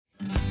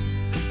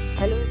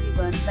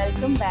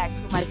welcome back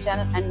to my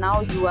channel, and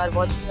now you are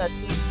watching a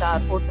 3-star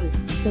hotel.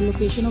 The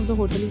location of the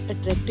hotel is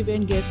attractive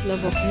and guests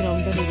love walking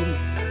around the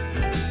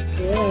neighborhood.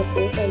 There are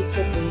 4 types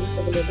of rooms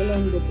available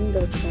on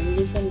booking.com.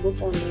 You can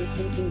book online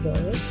and enjoy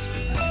it.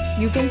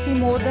 You can see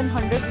more than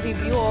 100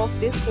 reviews of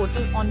this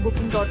hotel on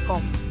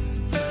booking.com.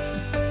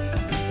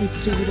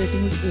 Its review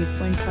rating is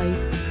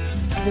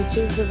 8.5, which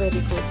is very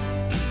good.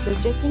 The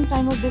check-in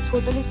time of this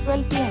hotel is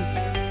 12 p.m.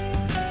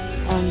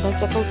 and the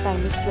check-out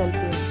time is 12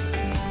 p.m.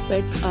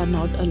 Pets are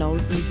not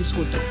allowed in this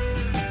hotel.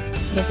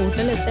 The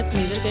hotel accepts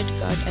major credit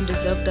card and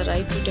reserves the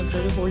right to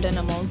temporarily hold an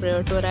amount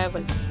prior to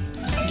arrival.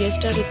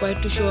 Guests are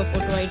required to show a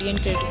photo ID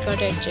and credit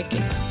card at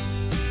check-in.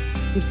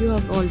 If you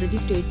have already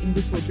stayed in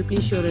this hotel,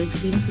 please share your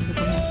experience in the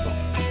comment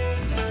box.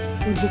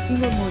 For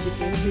booking or more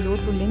details, below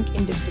to link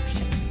in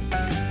description.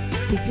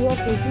 If you are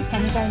facing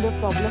any kind of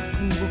problem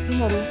in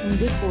booking a room in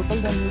this hotel,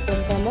 then you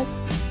can tell us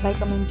by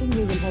commenting.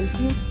 We will help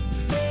you.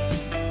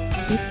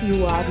 If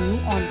you are new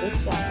on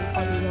this channel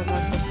or you have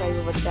not subscribed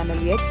our channel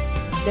yet,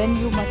 then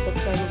you must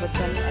subscribe our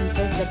channel and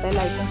press the bell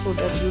icon so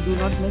that you do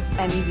not miss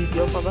any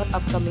video of our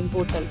upcoming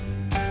hotel.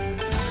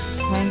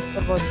 Thanks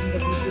for watching the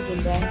video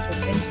till the end. So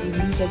friends, we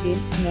will meet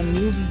again in a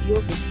new video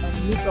with a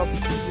new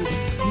property.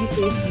 Be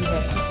safe, be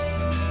happy.